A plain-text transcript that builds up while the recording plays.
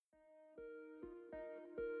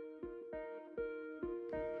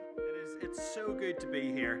It's so good to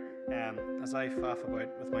be here. As I faff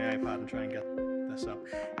about with my iPad and try and get this up.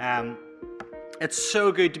 It's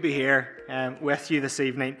so good to be here with you this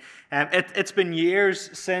evening. It's been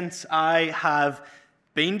years since I have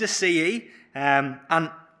been to CE, and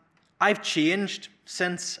I've changed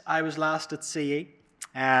since I was last at CE.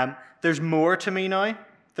 There's more to me now.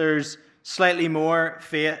 There's slightly more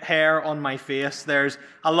hair on my face. There's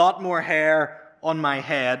a lot more hair on my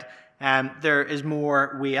head. There is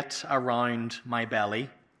more weight around my belly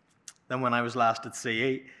than when I was last at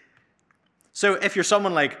CE. So if you're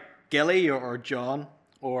someone like Gilly or John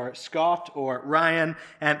or Scott or Ryan,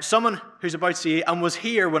 someone who's about CE and was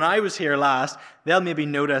here when I was here last, they'll maybe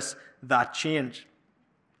notice that change.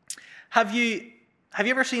 Have you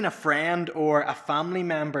ever seen a friend or a family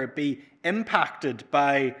member be impacted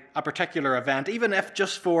by a particular event, even if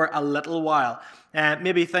just for a little while?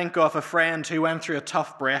 Maybe think of a friend who went through a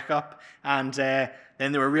tough breakup and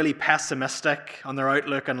then they were really pessimistic on their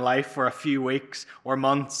outlook on life for a few weeks or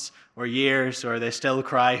months or years, or they still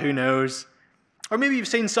cry, who knows? Or maybe you've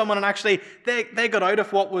seen someone and actually they got out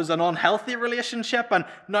of what was an unhealthy relationship and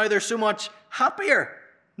now they're so much happier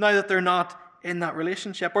now that they're not in that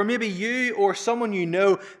relationship. Or maybe you or someone you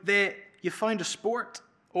know, you found a sport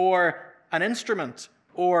or an instrument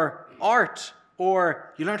or art,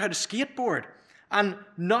 or you learned how to skateboard. And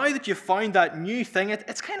now that you've found that new thing,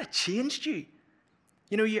 it's kind of changed you.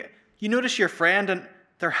 You know, you notice your friend and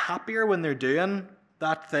they're happier when they're doing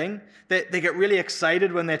that thing. They get really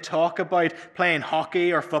excited when they talk about playing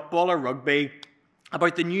hockey or football or rugby,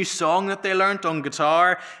 about the new song that they learnt on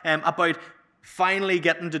guitar, about finally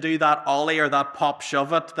getting to do that ollie or that pop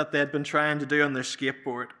shove it that they'd been trying to do on their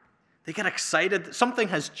skateboard. They get excited. Something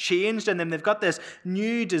has changed in them. They've got this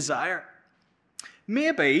new desire.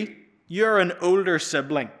 Maybe you're an older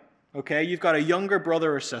sibling, okay? You've got a younger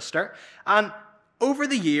brother or sister, and over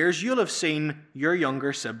the years, you'll have seen your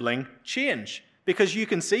younger sibling change, because you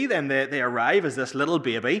can see them. They arrive as this little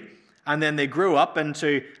baby, and then they grow up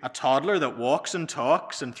into a toddler that walks and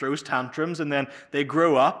talks and throws tantrums, and then they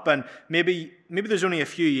grow up, and maybe there's only a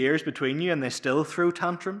few years between you, and they still throw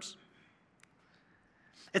tantrums.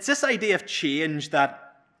 It's this idea of change that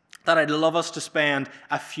I'd love us to spend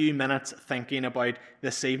a few minutes thinking about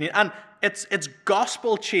this evening. And it's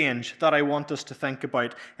gospel change that I want us to think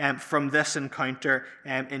about from this encounter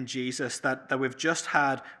in Jesus that we've just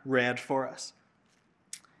had read for us.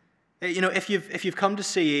 You know, if you've come to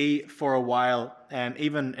CE for a while,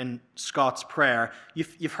 even in Scott's prayer,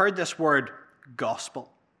 you've heard this word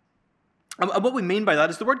gospel. And what we mean by that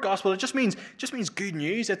is the word gospel, it just means good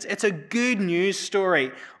news. It's a good news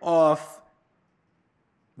story of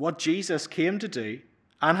what Jesus came to do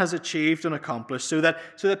and has achieved and accomplished, so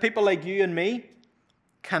that people like you and me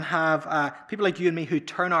can have, people like you and me who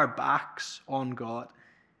turn our backs on God,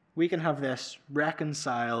 we can have this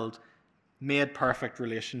reconciled, made perfect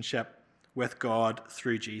relationship with God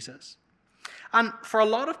through Jesus. And for a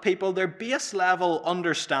lot of people, their base level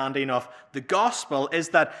understanding of the gospel is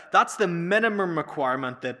that that's the minimum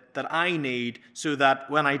requirement that I need so that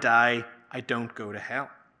when I die, I don't go to hell.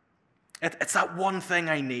 It's that one thing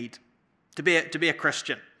I need to be a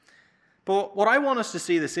Christian. But what I want us to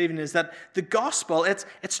see this evening is that the gospel,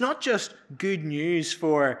 it's not just good news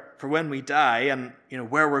for when we die and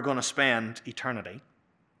where we're going to spend eternity.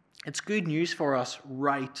 It's good news for us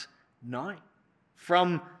right now.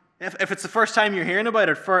 If it's the first time you're hearing about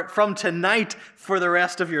it, from tonight for the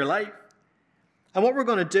rest of your life. And what we're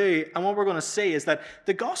going to do and what we're going to see is that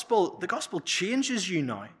the gospel changes you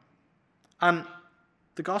now. And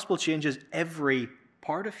the gospel changes every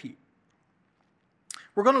part of you.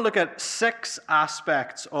 We're going to look at 6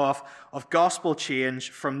 aspects of gospel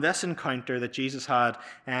change from this encounter that Jesus had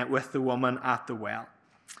with the woman at the well.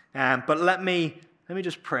 But let me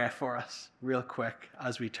just pray for us real quick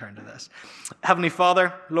as we turn to this. Heavenly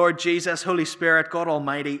Father, Lord Jesus, Holy Spirit, God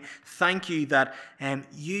Almighty, thank you that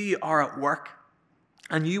you are at work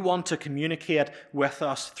and you want to communicate with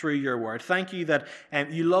us through your word. Thank you that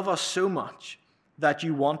you love us so much that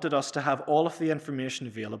you wanted us to have all of the information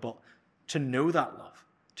available to know that love,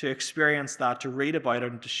 to experience that, to read about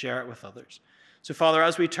it, and to share it with others. So, Father,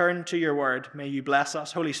 as we turn to your word, may you bless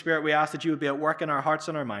us. Holy Spirit, we ask that you would be at work in our hearts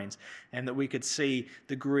and our minds, and that we could see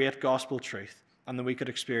the great gospel truth, and that we could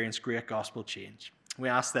experience great gospel change. We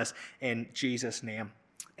ask this in Jesus' name.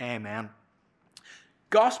 Amen.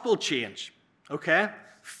 Gospel change, okay?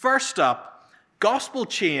 First up, gospel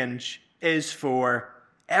change is for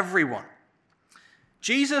everyone.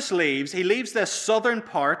 Jesus leaves this southern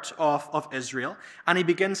part of Israel, and he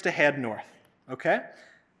begins to head north, okay?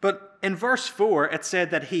 But in verse 4, it said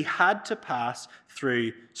that he had to pass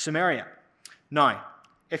through Samaria. Now,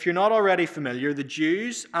 if you're not already familiar, the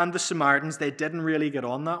Jews and the Samaritans, they didn't really get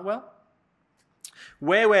on that well.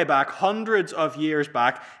 Way back, hundreds of years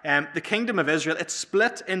back, the kingdom of Israel, it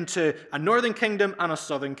split into a northern kingdom and a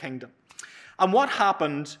southern kingdom. And what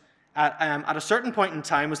happened at a certain point in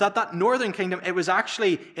time was that northern kingdom, it was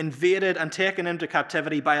actually invaded and taken into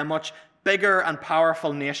captivity by a much bigger and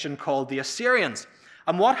powerful nation called the Assyrians.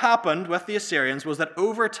 And what happened with the Assyrians was that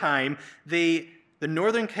over time, the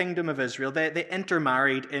northern kingdom of Israel, they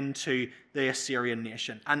intermarried into the Assyrian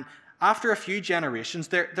nation. And after a few generations,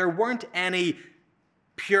 there weren't any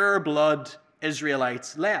pure blood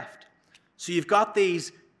Israelites left. So you've got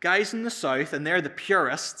these guys in the south, and they're the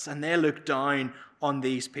purists, and they look down on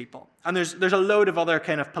these people. And there's a load of other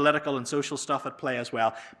kind of political and social stuff at play as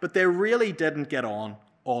well, but they really didn't get on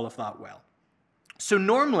all of that well. So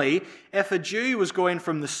normally, if a Jew was going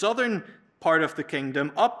from the southern part of the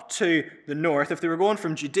kingdom up to the north, if they were going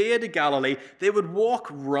from Judea to Galilee, they would walk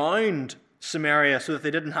round Samaria so that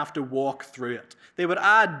they didn't have to walk through it. They would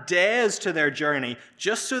add days to their journey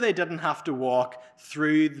just so they didn't have to walk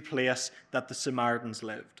through the place that the Samaritans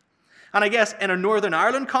lived. And I guess in a Northern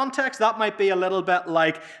Ireland context, that might be a little bit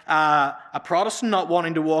like a Protestant not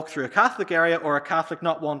wanting to walk through a Catholic area, or a Catholic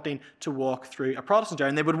not wanting to walk through a Protestant area.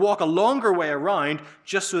 And they would walk a longer way around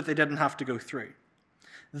just so that they didn't have to go through.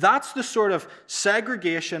 That's the sort of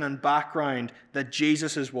segregation and background that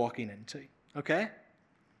Jesus is walking into. Okay?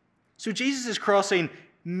 So Jesus is crossing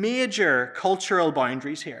major cultural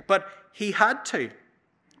boundaries here, but he had to.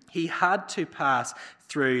 He had to pass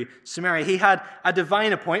through Samaria. He had a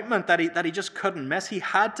divine appointment that he just couldn't miss. He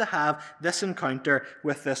had to have this encounter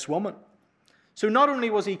with this woman. So not only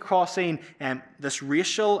was he crossing this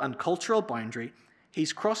racial and cultural boundary,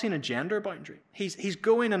 he's crossing a gender boundary. He's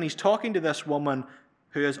going and he's talking to this woman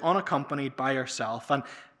who is unaccompanied by herself, and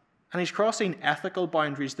he's crossing ethical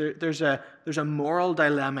boundaries. There's a moral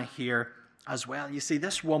dilemma here as well. You see,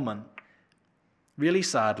 this woman, really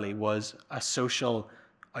sadly, was a social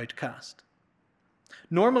outcast.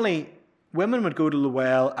 Normally, women would go to the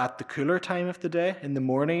well at the cooler time of the day, in the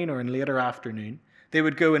morning or in later afternoon. They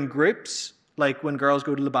would go in groups, like when girls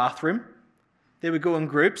go to the bathroom. They would go in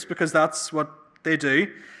groups because that's what they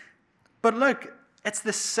do. But look, it's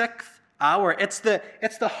the 6th hour. It's the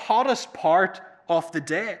hottest part of the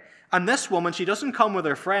day. And this woman, she doesn't come with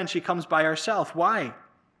her friend, she comes by herself. Why?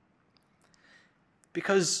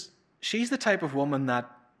 Because she's the type of woman that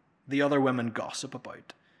the other women gossip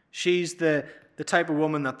about. She's the type of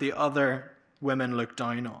woman that the other women look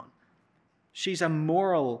down on. She's a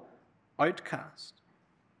moral outcast.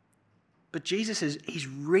 But Jesus he's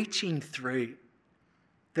reaching through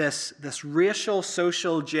this racial,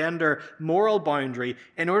 social, gender, moral boundary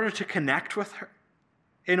in order to connect with her,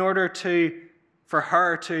 in order for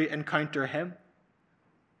her to encounter him.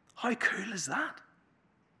 How cool is that?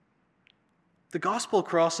 The gospel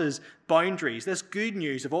crosses boundaries. This good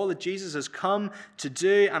news of all that Jesus has come to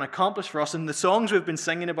do and accomplish for us, and the songs we've been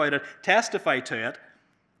singing about it testify to it,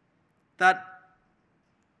 that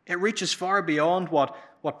it reaches far beyond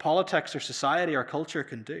what politics or society or culture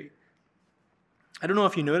can do. I don't know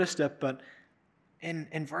if you noticed it, but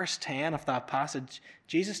in verse 10 of that passage,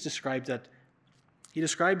 Jesus describes it. He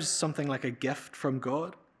describes something like a gift from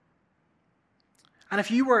God. And if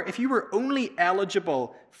you were only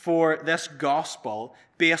eligible for this gospel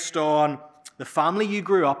based on the family you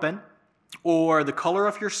grew up in, or the color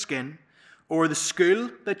of your skin, or the school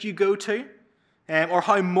that you go to, or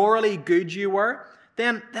how morally good you were,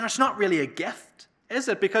 then it's not really a gift, is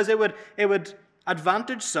it? Because it would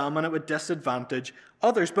advantage some and it would disadvantage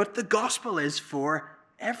others. But the gospel is for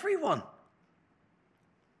everyone.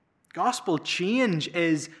 Gospel change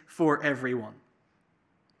is for everyone.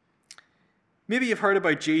 Maybe you've heard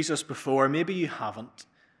about Jesus before, maybe you haven't.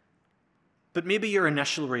 But maybe your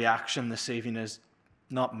initial reaction this evening is,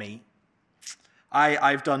 not me.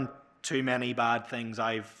 I've done too many bad things.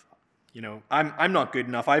 I'm not good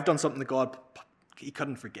enough. I've done something that God, he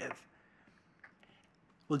couldn't forgive.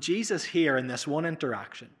 Well, Jesus here in this one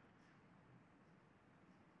interaction,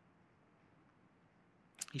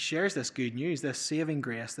 he shares this good news, this saving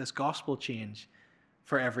grace, this gospel change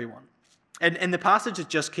for everyone. And in the passage that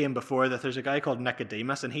just came before that, there's a guy called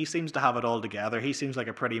Nicodemus, and he seems to have it all together. He seems like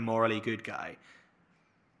a pretty morally good guy.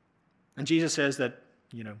 And Jesus says that,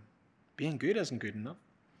 being good isn't good enough.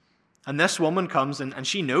 And this woman comes, and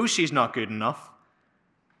she knows she's not good enough.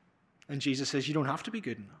 And Jesus says, you don't have to be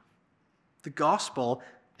good enough. The gospel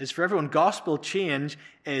is for everyone. Gospel change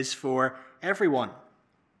is for everyone.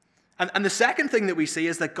 And the second thing that we see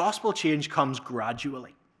is that gospel change comes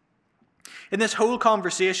gradually. In this whole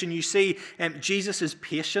conversation, you see Jesus'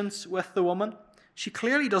 patience with the woman. She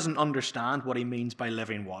clearly doesn't understand what he means by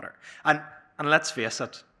living water. And let's face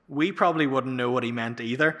it, we probably wouldn't know what he meant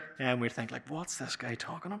either. And we'd think, like, what's this guy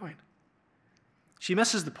talking about? She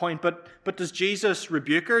misses the point, but does Jesus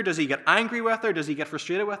rebuke her? Does he get angry with her? Does he get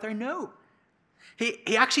frustrated with her? No.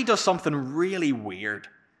 He actually does something really weird.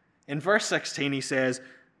 In verse 16, he says,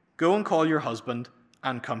 "Go and call your husband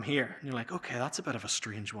and come here." And you're like, okay, that's a bit of a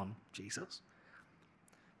strange one, Jesus.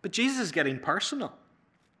 But Jesus is getting personal.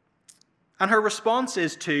 And her response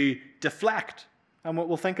is to deflect. And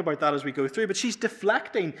we'll think about that as we go through. But she's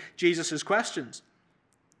deflecting Jesus' questions.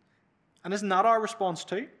 And isn't that our response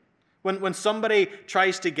too? When somebody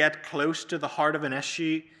tries to get close to the heart of an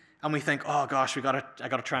issue and we think, oh gosh, I got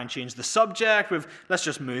to try and change the subject. Let's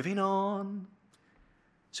just moving on.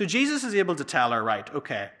 So Jesus is able to tell her, right,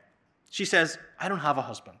 okay. She says, I don't have a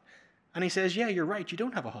husband. And he says, yeah, you're right, you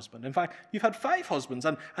don't have a husband. In fact, you've had 5 husbands,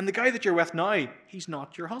 and the guy that you're with now, he's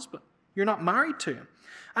not your husband. You're not married to him.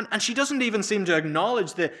 And she doesn't even seem to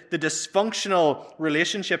acknowledge the dysfunctional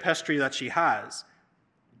relationship history that she has.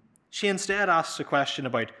 She instead asks a question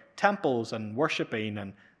about temples and worshipping,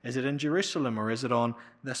 and is it in Jerusalem or is it on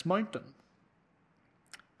this mountain?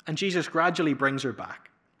 And Jesus gradually brings her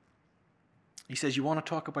back. He says, you want to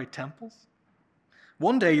talk about temples?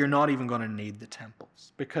 One day you're not even going to need the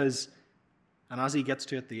temples because, and as he gets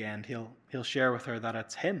to at the end, he'll share with her that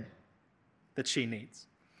it's him that she needs.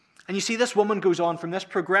 And you see, this woman goes on from this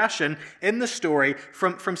progression in the story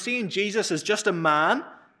from seeing Jesus as just a man,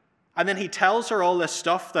 and then he tells her all this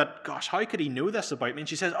stuff that, gosh, how could he know this about me? And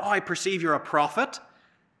she says, oh, I perceive you're a prophet.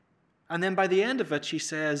 And then by the end of it,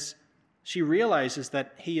 she realizes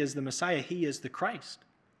that he is the Messiah, he is the Christ.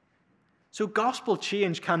 So gospel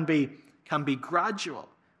change can be gradual.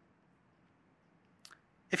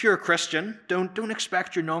 If you're a Christian, don't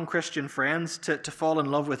expect your non-Christian friends to fall in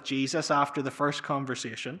love with Jesus after the first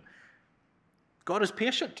conversation. God is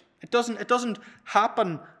patient. It doesn't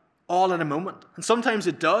happen all in a moment. And sometimes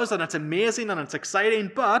it does, and it's amazing and it's exciting,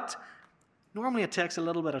 but normally it takes a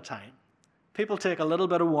little bit of time. People take a little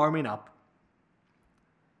bit of warming up.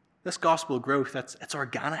 This gospel growth, it's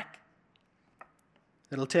organic.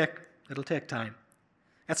 It'll take time.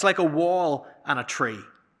 It's like a wall and a tree.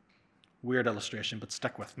 Weird illustration, but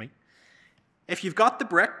stick with me. If you've got the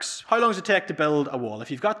bricks, how long does it take to build a wall?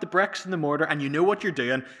 If you've got the bricks and the mortar and you know what you're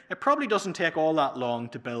doing, it probably doesn't take all that long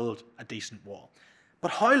to build a decent wall.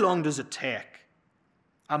 But how long does it take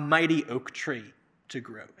a mighty oak tree to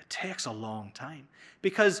grow? It takes a long time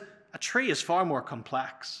because a tree is far more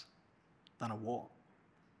complex than a wall.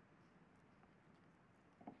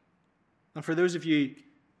 And for those of you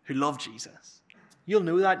who love Jesus, you'll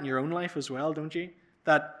know that in your own life as well, don't you?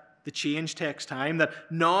 That the change takes time, that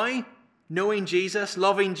now, knowing Jesus,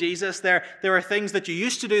 loving Jesus, there are things that you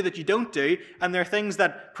used to do that you don't do, and there are things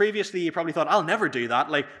that previously you probably thought, I'll never do that.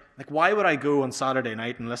 Like why would I go on Saturday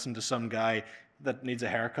night and listen to some guy that needs a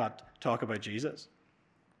haircut talk about Jesus?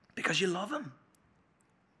 Because you love him.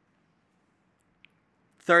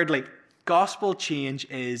 Thirdly, gospel change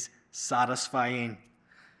is satisfying.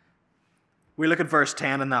 We look at verse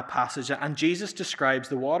 10 in that passage, and Jesus describes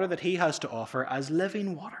the water that he has to offer as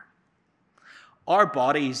living water. Our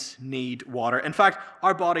bodies need water. In fact,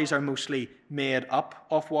 our bodies are mostly made up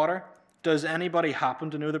of water. Does anybody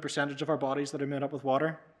happen to know the percentage of our bodies that are made up with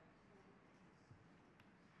water?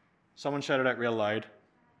 Someone shout it out real loud.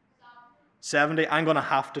 70. I'm going to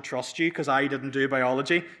have to trust you because I didn't do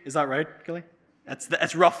biology. Is that right, Gilly?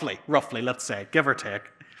 It's roughly, let's say, give or take.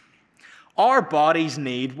 Our bodies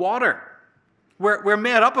need water. We're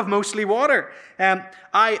made up of mostly water.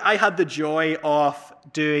 I had the joy of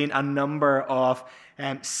doing a number of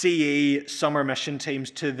CE summer mission teams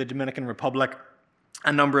to the Dominican Republic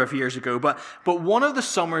a number of years ago. But one of the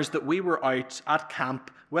summers that we were out at camp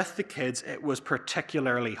with the kids, it was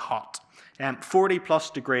particularly hot. 40 plus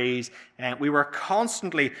degrees. We were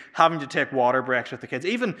constantly having to take water breaks with the kids.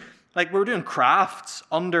 Even like we were doing crafts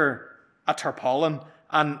under a tarpaulin,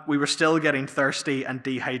 and we were still getting thirsty and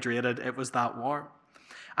dehydrated. It was that warm.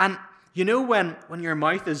 And you know when your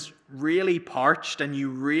mouth is really parched and you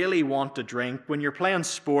really want to drink, when you're playing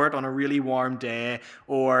sport on a really warm day,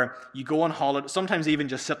 or you go on holiday, sometimes even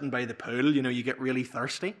just sitting by the pool, you get really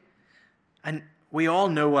thirsty. And we all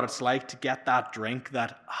know what it's like to get that drink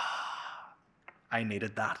that, I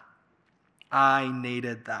needed that. I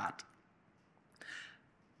needed that.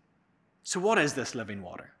 So what is this living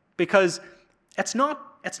water? Because it's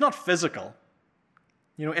not physical.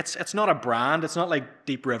 It's not a brand. It's not like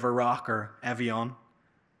Deep River Rock or Evian.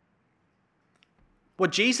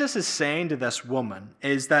 What Jesus is saying to this woman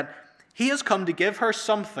is that He has come to give her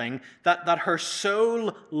something that her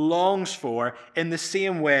soul longs for in the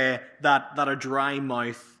same way that a dry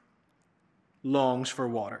mouth longs for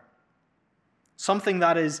water. Something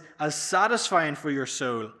that is as satisfying for your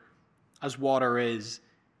soul as water is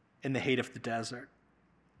in the heat of the desert.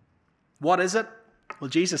 What is it? Well,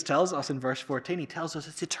 Jesus tells us in verse 14, he tells us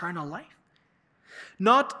it's eternal life.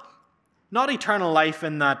 Not eternal life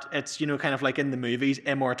in that it's, kind of like in the movies,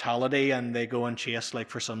 immortality, and they go and chase like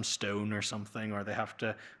for some stone or something, or they have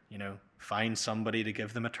to, find somebody to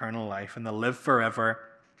give them eternal life and they'll live forever.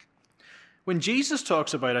 When Jesus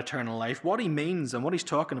talks about eternal life, what he means and what he's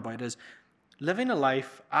talking about is living a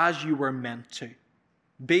life as you were meant to,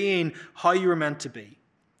 being how you were meant to be,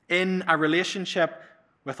 in a relationship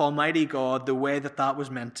with Almighty God the way that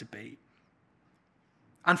was meant to be.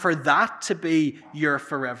 And for that to be your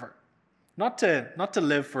forever. Not to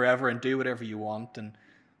live forever and do whatever you want and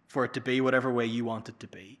for it to be whatever way you want it to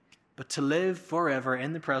be, but to live forever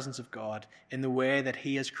in the presence of God in the way that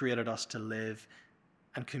he has created us to live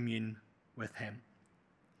and commune with him.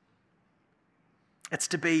 It's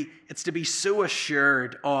to be so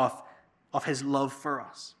assured of his love for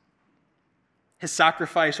us. His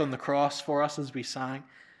sacrifice on the cross for us, as we sang.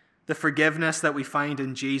 The forgiveness that we find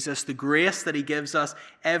in Jesus. The grace that he gives us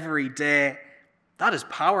every day. That is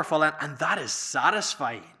powerful and that is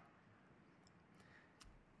satisfying.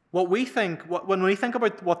 When we think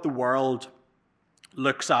about what the world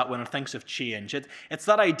looks at when it thinks of change, it's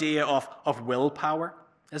that idea of willpower,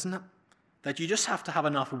 isn't it? That you just have to have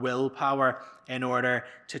enough willpower in order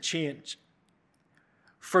to change.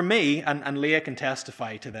 For me, and Leah can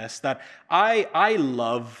testify to this, that I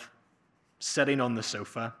love sitting on the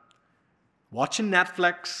sofa, watching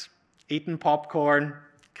Netflix, eating popcorn,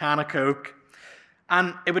 can of Coke,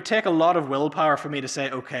 and it would take a lot of willpower for me to say,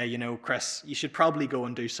 okay, Chris, you should probably go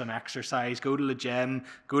and do some exercise, go to the gym,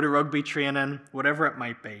 go to rugby training, whatever it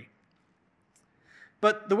might be.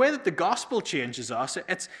 But the way that the gospel changes us,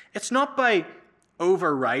 it's not by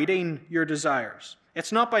overriding your desires.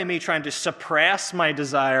 It's not by me trying to suppress my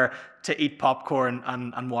desire to eat popcorn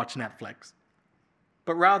and watch Netflix.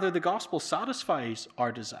 But rather, the gospel satisfies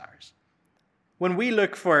our desires. When we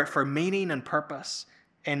look for meaning and purpose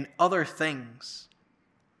in other things,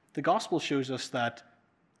 the gospel shows us that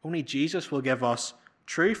only Jesus will give us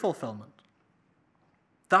true fulfillment.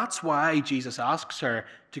 That's why Jesus asks her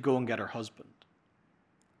to go and get her husband.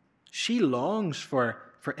 She longs for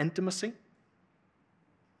intimacy,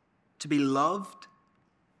 to be loved,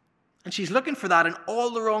 and she's looking for that in all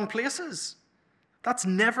the wrong places. That's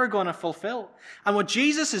never going to fulfill. And what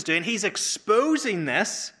Jesus is doing, he's exposing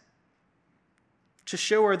this to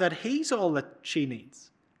show her that he's all that she needs.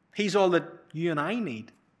 He's all that you and I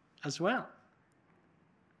need as well.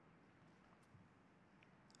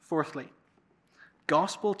 Fourthly,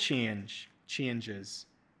 gospel change changes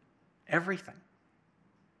everything.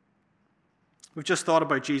 We've just thought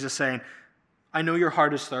about Jesus saying, I know your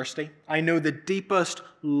heart is thirsty. I know the deepest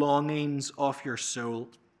longings of your soul,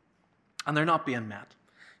 and they're not being met.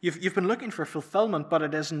 You've been looking for fulfillment, but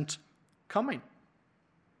it isn't coming.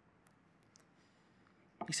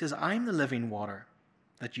 He says, I'm the living water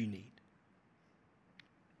that you need.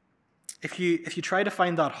 If you try to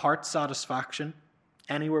find that heart satisfaction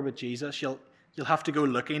anywhere but Jesus, you'll have to go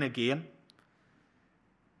looking again.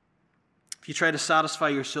 If you try to satisfy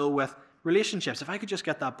your soul with relationships, if I could just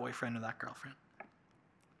get that boyfriend or that girlfriend,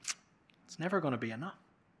 it's never going to be enough.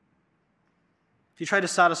 If you try to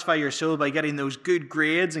satisfy your soul by getting those good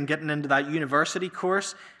grades and getting into that university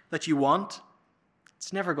course that you want,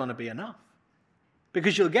 it's never going to be enough.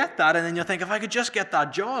 Because you'll get that and then you'll think, if I could just get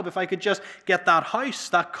that job, if I could just get that house,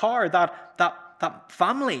 that car, that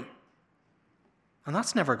family. And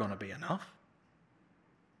that's never going to be enough.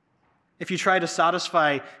 If you try to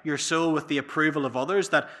satisfy your soul with the approval of others,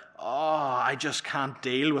 that, I just can't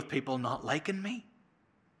deal with people not liking me.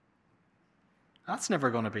 That's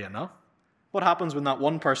never going to be enough. What happens when that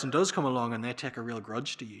one person does come along and they take a real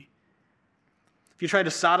grudge to you? If you try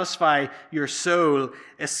to satisfy your soul,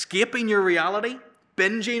 escaping your reality,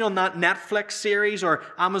 binging on that Netflix series or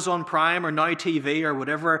Amazon Prime or Now TV or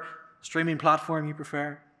whatever streaming platform you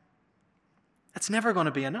prefer, it's never going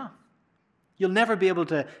to be enough. You'll never be able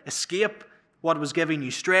to escape what was giving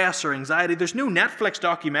you stress or anxiety. There's no Netflix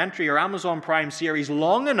documentary or Amazon Prime series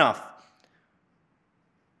long enough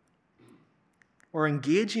or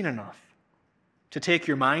engaging enough to take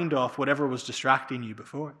your mind off whatever was distracting you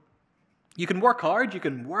before. You can work hard, you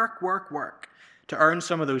can work to earn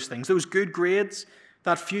some of those things, those good grades,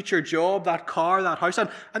 that future job, that car, that house, and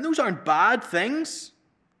those aren't bad things.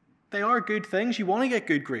 They are good things. You want to get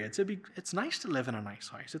good grades. It's nice to live in a nice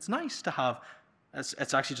house. It's nice to have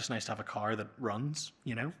It's actually just nice to have a car that runs,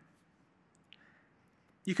 you know.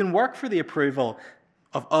 You can work for the approval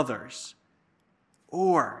of others,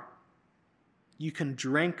 or you can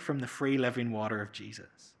drink from the free living water of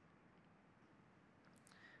Jesus.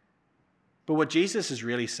 But what Jesus is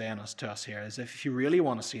really saying to us here is if you really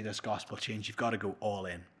want to see this gospel change, you've got to go all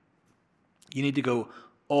in. You need to go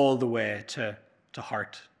all the way to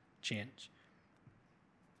heart change.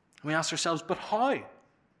 And we ask ourselves, but how?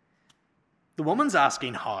 The woman's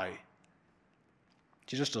asking how.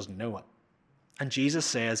 She just doesn't know it. And Jesus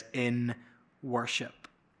says, in worship.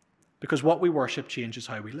 Because what we worship changes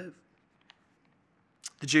how we live.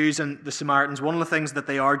 The Jews and the Samaritans, one of the things that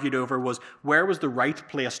they argued over was, where was the right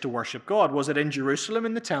place to worship God? Was it in Jerusalem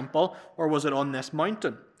in the temple, or was it on this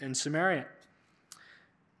mountain in Samaria?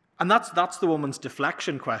 And that's the woman's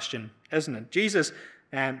deflection question, isn't it? Jesus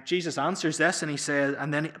answers this, and he says,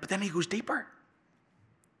 but then he goes deeper.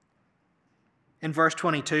 In verse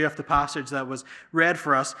 22 of the passage that was read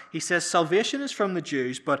for us, he says, salvation is from the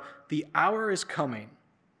Jews, but the hour is coming.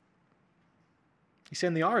 He's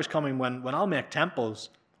saying the hour is coming when I'll make temples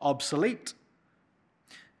obsolete.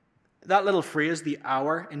 That little phrase, the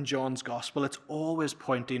hour, in John's gospel, it's always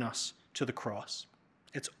pointing us to the cross.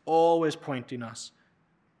 It's always pointing us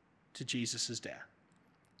to Jesus' death.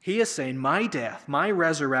 He is saying, my death, my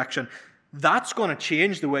resurrection, that's going to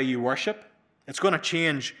change the way you worship. It's going to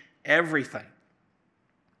change everything.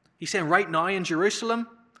 He's saying right now in Jerusalem,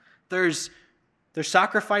 there's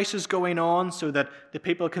sacrifices going on so that the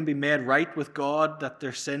people can be made right with God, that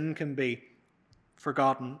their sin can be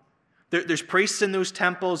forgotten. There's priests in those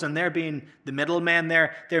temples, and they're being the middlemen.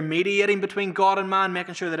 They're mediating between God and man,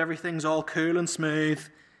 making sure that everything's all cool and smooth.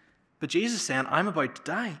 But Jesus is saying, I'm about to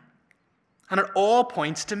die. And it all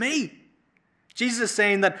points to me. Jesus is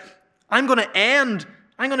saying that I'm going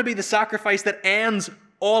to be the sacrifice that ends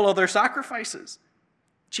all other sacrifices.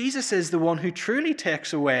 Jesus is the one who truly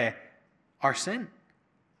takes away our sin.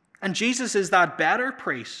 And Jesus is that better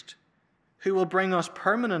priest who will bring us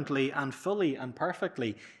permanently and fully and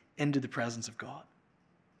perfectly into the presence of God.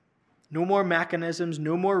 No more mechanisms,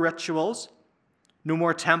 no more rituals, no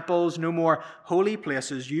more temples, no more holy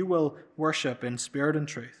places. You will worship in spirit and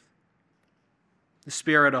truth. The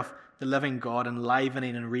Spirit of the living God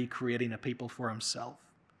enlivening and recreating a people for himself,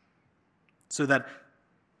 so that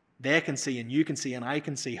they can see and you can see and I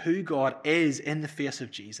can see who God is in the face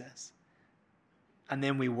of Jesus. And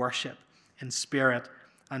then we worship in spirit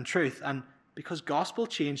and truth. And because gospel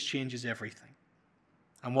change changes everything.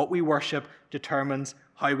 And what we worship determines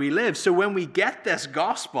how we live. So when we get this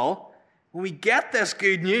gospel, when we get this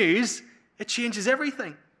good news, it changes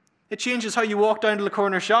everything. It changes how you walk down to the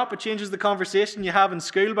corner shop. It changes the conversation you have in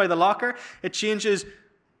school by the locker. It changes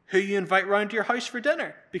who you invite round to your house for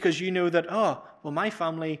dinner. Because you know that, my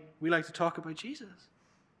family, we like to talk about Jesus.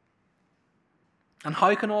 And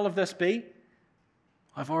how can all of this be?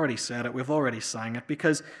 I've already said it. We've already sang it.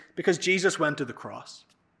 Because Jesus went to the cross.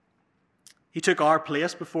 He took our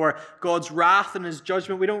place before God's wrath and his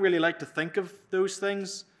judgment. We don't really like to think of those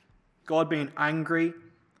things. God being angry.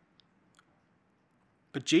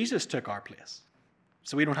 But Jesus took our place.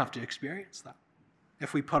 So we don't have to experience that.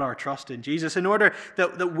 If we put our trust in Jesus, in order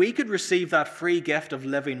that we could receive that free gift of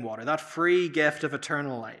living water, that free gift of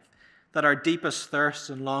eternal life, that our deepest thirsts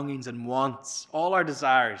and longings and wants, all our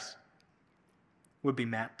desires, would be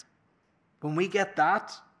met. When we get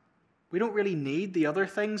that, we don't really need the other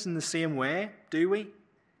things in the same way, do we?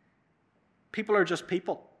 People are just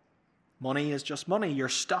people. Money is just money. Your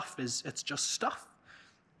stuff it's just stuff.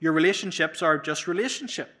 Your relationships are just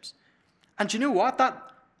relationships. And you know what?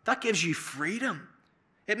 That gives you freedom.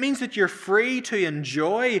 It means that you're free to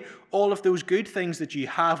enjoy all of those good things that you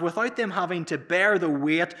have without them having to bear the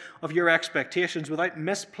weight of your expectations, without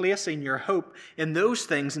misplacing your hope in those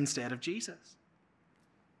things instead of Jesus.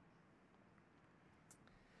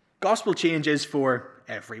 Gospel change is for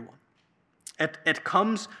everyone. It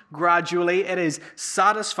comes gradually. It is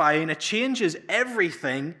satisfying. It changes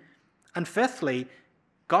everything. And fifthly,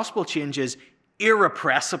 gospel change is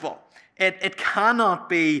irrepressible. It cannot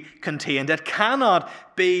be contained. It cannot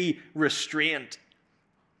be restrained.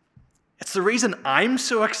 It's the reason I'm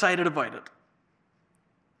so excited about it.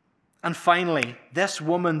 And finally, this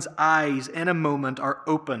woman's eyes in a moment are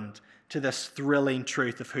opened to this thrilling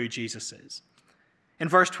truth of who Jesus is. In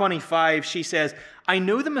verse 25, she says, I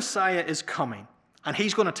know the Messiah is coming, and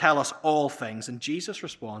he's going to tell us all things. And Jesus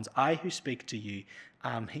responds, I who speak to you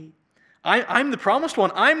am he. I'm the promised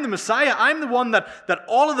one. I'm the Messiah. I'm the one that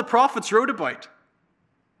all of the prophets wrote about.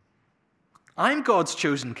 I'm God's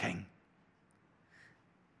chosen king.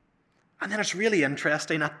 And then it's really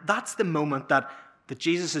interesting. That's the moment that that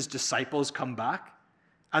Jesus' disciples come back,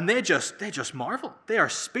 and they just marvel. They are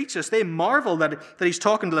speechless. They marvel that he's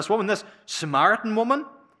talking to this woman, this Samaritan woman.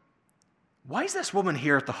 Why is this woman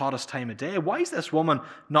here at the hottest time of day? Why is this woman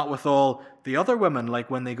not with all the other women, like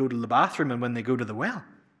when they go to the bathroom and when they go to the well?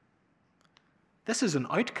 This is an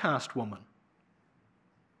outcast woman.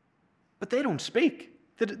 But they don't speak.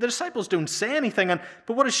 The disciples don't say anything.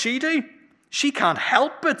 But what does she do? She can't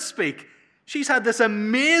help but speak. She's had this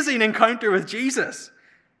amazing encounter with Jesus.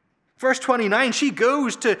 Verse 29, she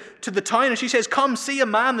goes to the town and she says, "Come see a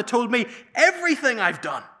man that told me everything I've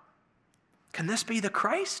done." Can this be the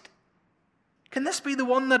Christ? Can this be the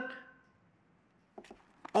one that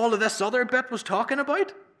all of this other bit was talking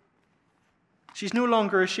about? She's no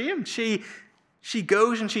longer ashamed. She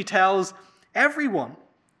goes and she tells everyone.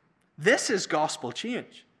 This is gospel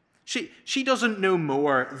change. She doesn't know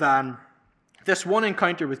more than this one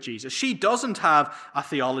encounter with Jesus. She doesn't have a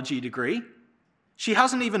theology degree. She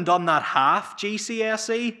hasn't even done that half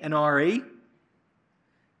GCSE in RE.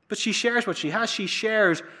 But she shares what she has. She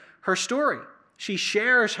shares her story. She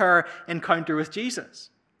shares her encounter with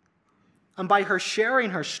Jesus. And by her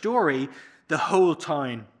sharing her story, the whole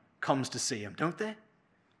town comes to see him, don't they?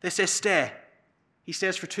 They say, "Stay." He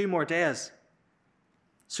stays for 2 more days.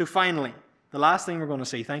 So finally, the last thing we're going to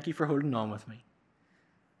see, thank you for holding on with me.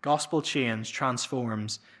 Gospel change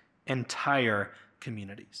transforms entire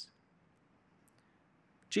communities.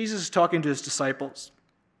 Jesus is talking to his disciples.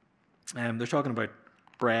 They're talking about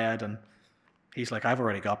bread, and he's like, "I've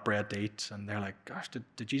already got bread to eat." And they're like, "Gosh, did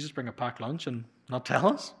Jesus bring a packed lunch and not tell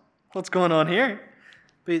us? What's going on here?"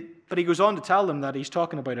 But he goes on to tell them that he's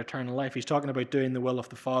talking about eternal life. He's talking about doing the will of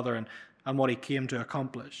the Father and what he came to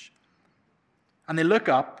accomplish. And they look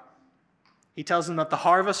up. He tells them that the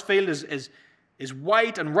harvest field is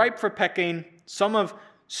white and ripe for picking. Some have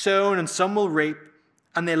sown and some will reap.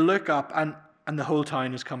 And they look up and the whole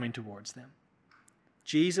town is coming towards them.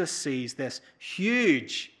 Jesus sees this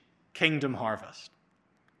huge kingdom harvest.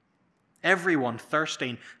 Everyone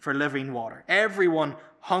thirsting for living water. Everyone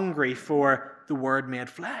hungry for the Word made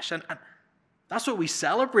flesh. And that's what we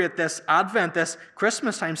celebrate this Advent, this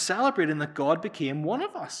Christmas time, celebrating that God became one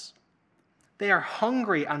of us. They are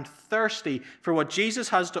hungry and thirsty for what Jesus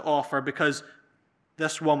has to offer because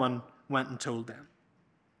this woman went and told them.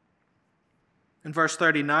 In verse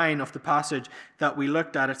 39 of the passage that we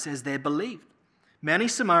looked at, it says they believed. Many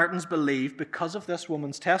Samaritans believed because of this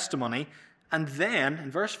woman's testimony. And then,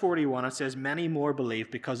 in verse 41, it says many more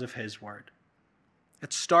believed because of his word.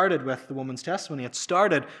 It started with the woman's testimony. It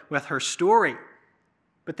started with her story.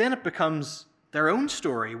 But then it becomes their own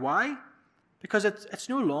story. Why? Because it's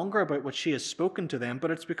no longer about what she has spoken to them,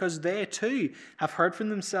 but it's because they too have heard from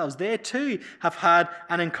themselves. They too have had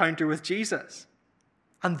an encounter with Jesus.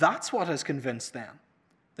 And that's what has convinced them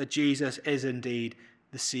that Jesus is indeed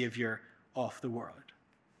the Savior of the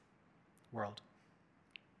world.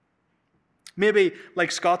 Maybe,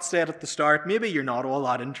 like Scott said at the start, maybe you're not all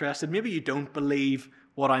that interested. Maybe you don't believe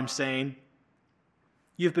what I'm saying.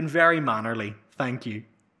 You've been very mannerly. Thank you.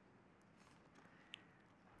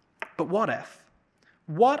 But what if?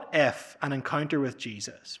 What if an encounter with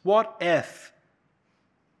Jesus? What if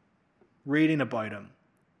reading about him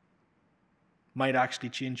might actually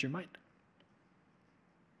change your mind?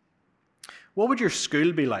 What would your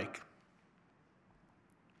school be like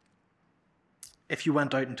if you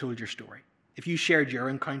went out and told your story? If you shared your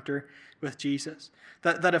encounter with Jesus?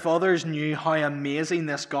 That if others knew how amazing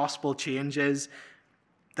this gospel change is,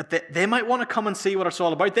 that they might want to come and see what it's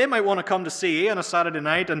all about. They might want to come to CA on a Saturday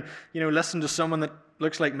night and, listen to someone that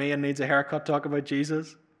looks like me and needs a haircut talk about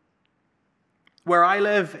Jesus. Where I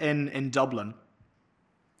live in Dublin,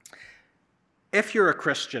 if you're a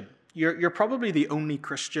Christian, you're probably the only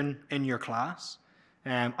Christian in your class.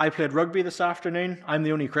 I played rugby this afternoon. I'm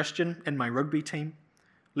the only Christian in my rugby team.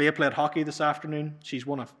 Leah played hockey this afternoon. She's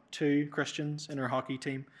one of 2 Christians in her hockey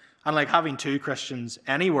team. And having 2 Christians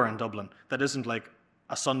anywhere in Dublin that isn't like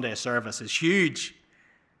a Sunday service is huge.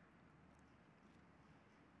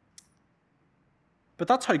 But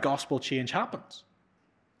that's how gospel change happens.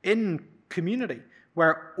 In community,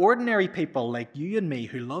 where ordinary people like you and me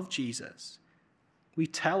who love Jesus, we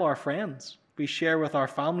tell our friends, we share with our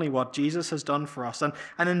family what Jesus has done for us, and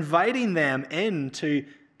inviting them in to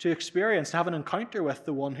experience, to have an encounter with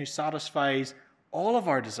the one who satisfies all of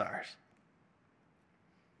our desires.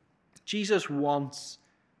 Jesus wants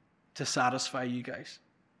to satisfy you guys.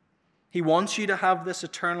 He wants you to have this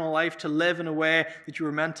eternal life, to live in a way that you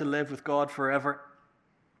were meant to live with God forever.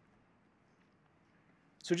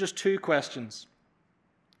 So just 2 questions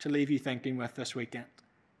to leave you thinking with this weekend.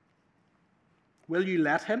 Will you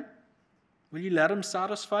let him? Will you let him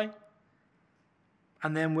satisfy?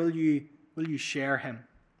 And then will you share him?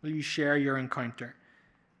 Will you share your encounter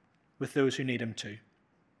with those who need him too?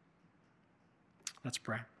 Let's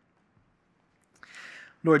pray.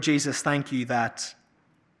 Lord Jesus, thank you that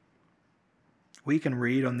we can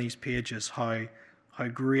read on these pages how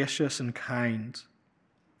gracious and kind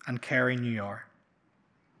and caring you are.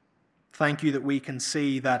 Thank you that we can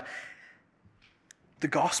see that the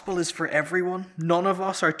gospel is for everyone. None of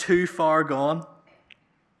us are too far gone.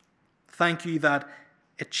 Thank you that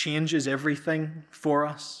it changes everything for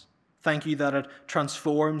us. Thank you that it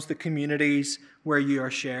transforms the communities where you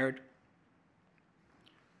are shared.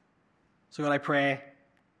 So God, I pray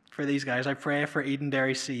for these guys. I pray for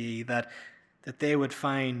Edenderry CE that they would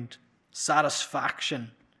find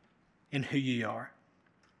satisfaction in who you are.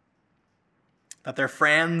 That their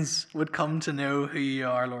friends would come to know who you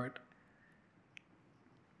are, Lord.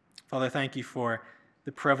 Father, thank you for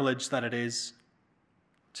the privilege that it is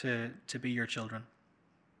to be your children,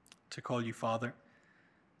 to call you Father,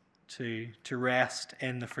 to rest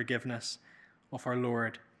in the forgiveness of our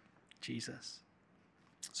Lord Jesus.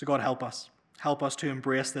 So God, help us. Help us to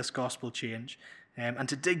embrace this gospel change and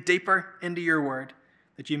to dig deeper into your word,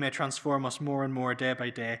 that you may transform us more and more day by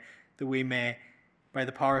day, that we may, by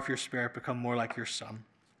the power of your Spirit, become more like your Son.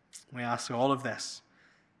 We ask all of this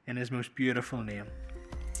in his most beautiful name.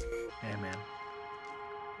 Amen.